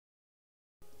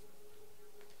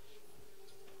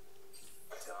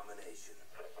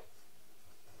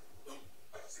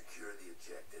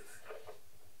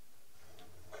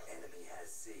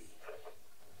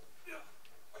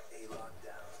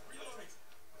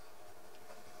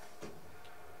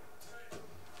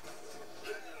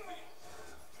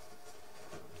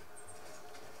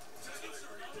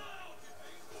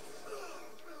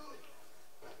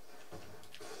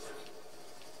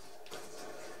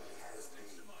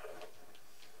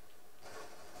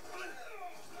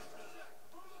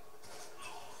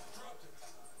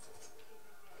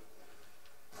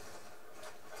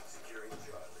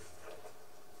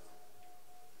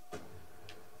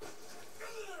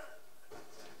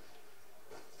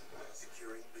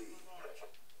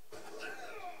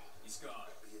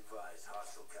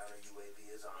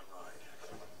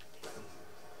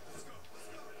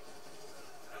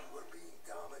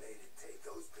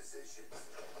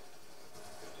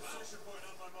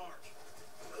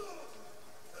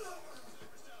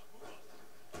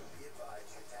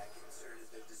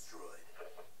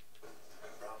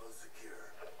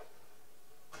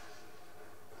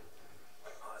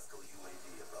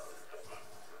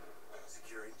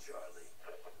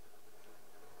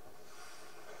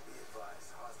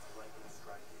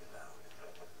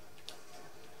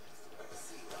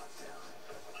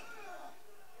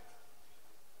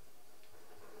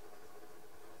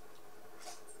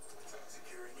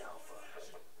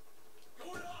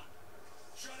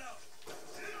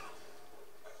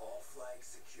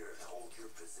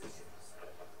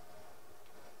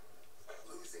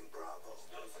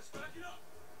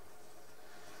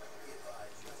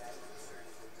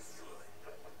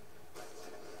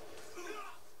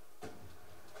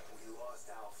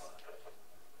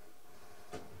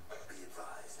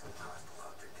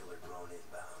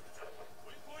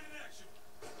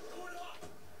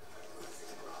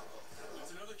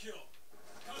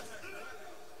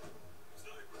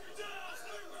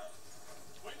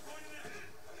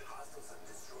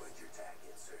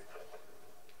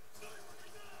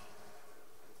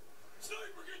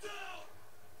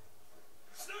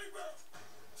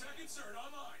insert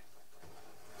online.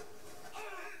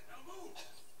 Now move.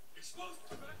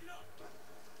 Explosives, back it up.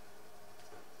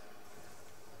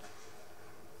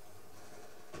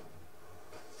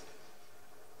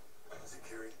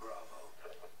 Securing Bravo.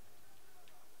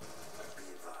 Be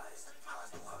advised,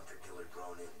 hostile hunter-killer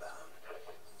drone inbound.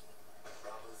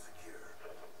 Bravo secure.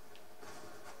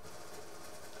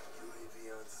 UAV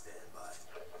on standby.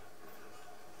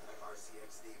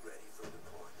 RCXD ready for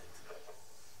deployment.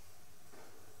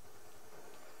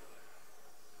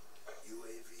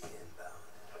 UAV inbound.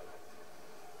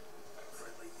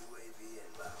 Friendly UAV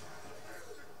inbound.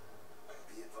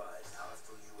 Be advised,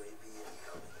 hostile UAV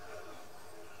incoming.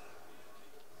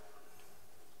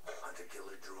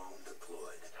 Hunter-killer drone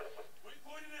deployed.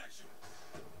 Waypoint in action.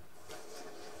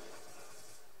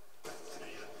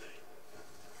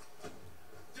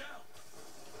 Down.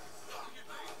 Get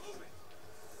back. Moving.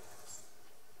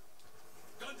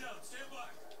 Gun down. Stand by.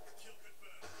 Kill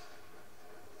confirmed.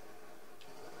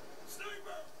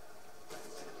 Sniper!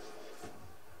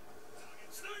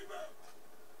 Sniper!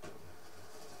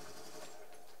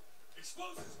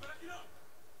 Explosives, back it up.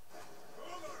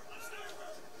 Over.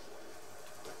 Sniper!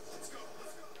 Let's go.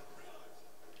 Let's go.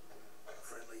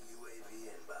 Friendly UAV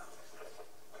inbound.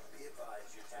 Be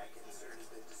advised, your tag insert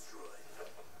has been destroyed.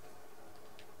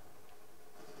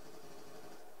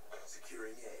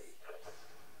 Securing A.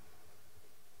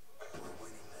 We're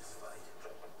winning this fight.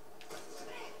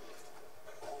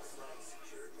 All flags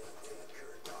secured. Maintain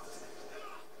current posture.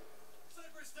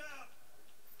 Sniper's down.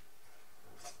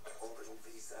 Orbital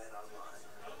VSAT online.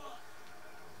 Come on.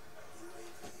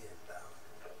 UAV inbound.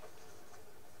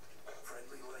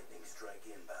 Friendly lightning strike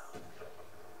inbound.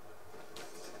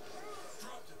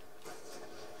 Dropped him.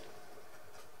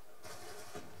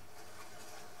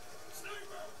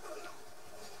 Sniper!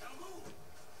 Now move.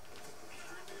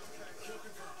 Okay. Kill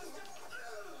confirmed.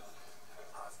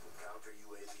 Hostile counter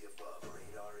UAV above.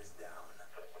 Radar is down.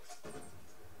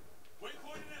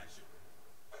 Waypoint in action.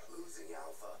 Losing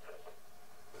Alpha.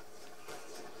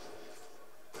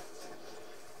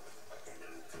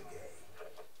 Enemy took A.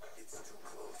 It's too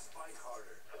close. Fight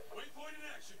harder. Waypoint in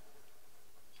action.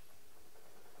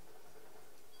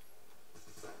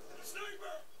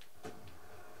 Sniper!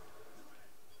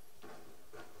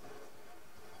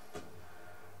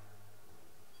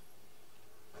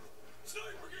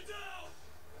 Sniper, get down!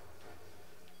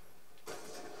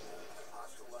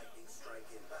 Hostile lightning strike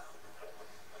inbound.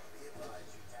 Be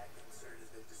advised, your tag insert has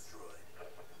been destroyed.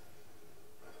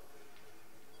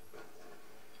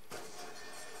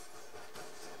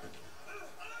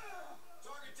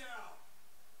 Target down!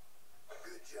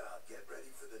 Good job. Get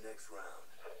ready for the next round.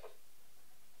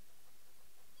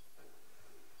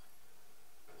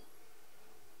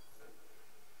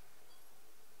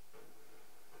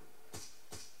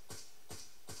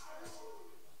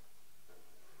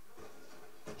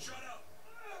 Shut up!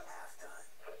 Halftime.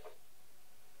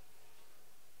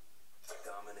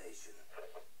 Domination.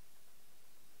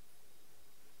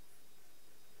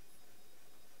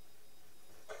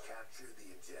 Capture the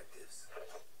objectives.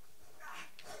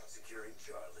 Securing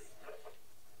Charlie.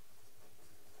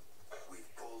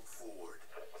 We've pulled forward.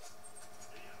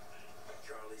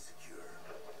 Charlie secure.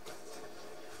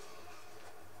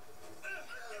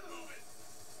 Get moving!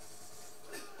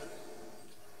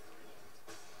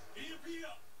 EMP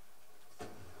up!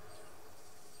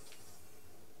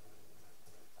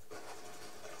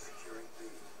 Securing B.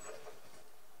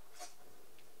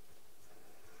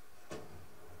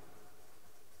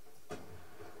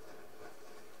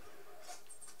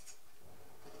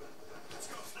 Let's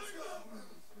go! Let's go!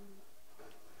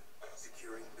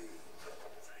 Securing B.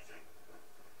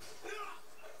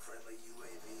 Friendly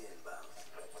UAV inbound.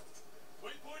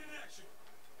 Waypoint in action.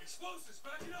 Explosives,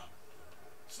 back it up.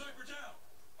 Sniper down.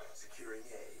 Securing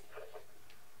A.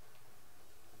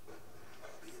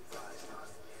 Be advised,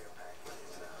 hostile care package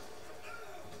inbound.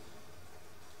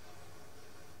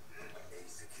 A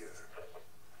secure.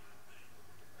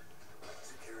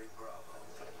 Securing Bravo.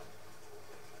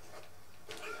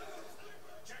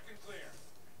 Check and clear.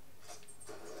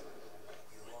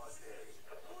 You lost A.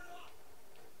 Going up.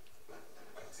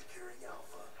 Securing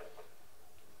Alpha.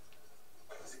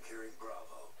 Securing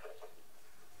Bravo.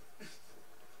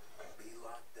 Be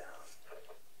locked down.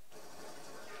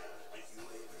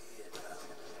 UAV inbound.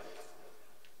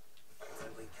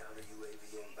 Friendly counter UAV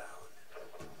inbound.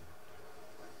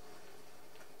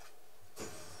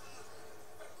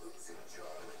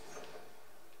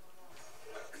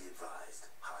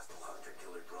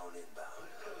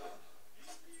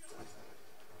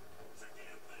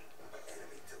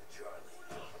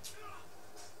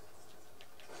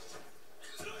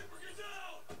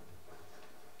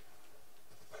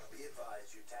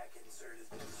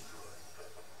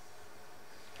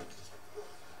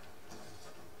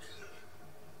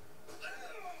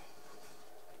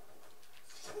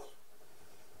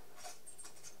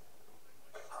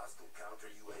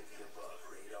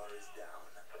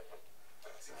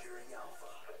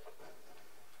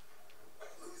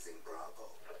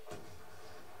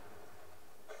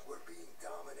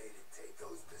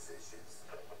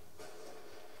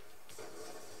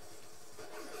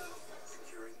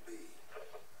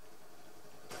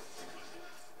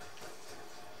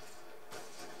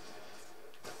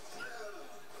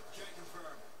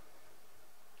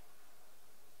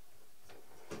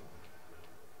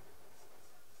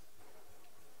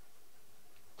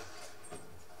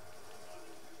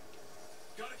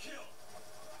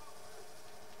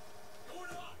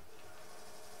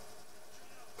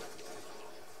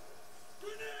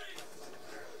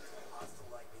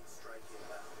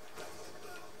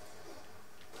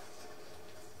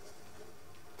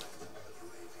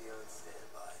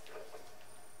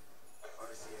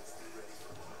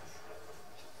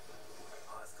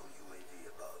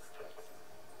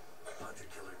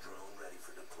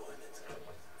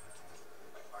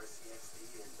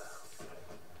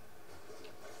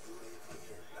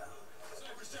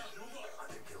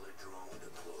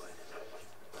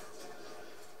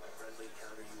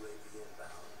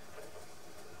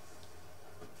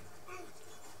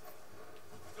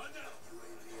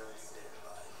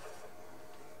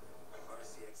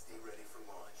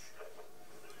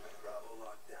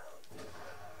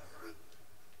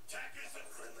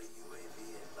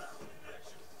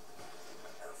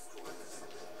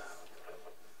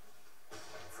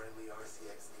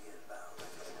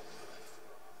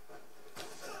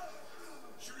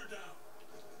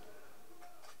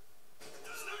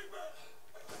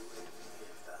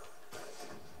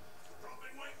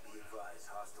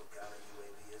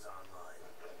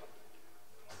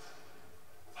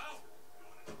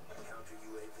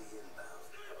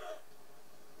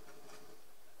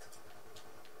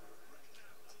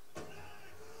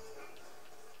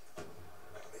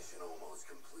 Almost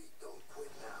complete. Don't quit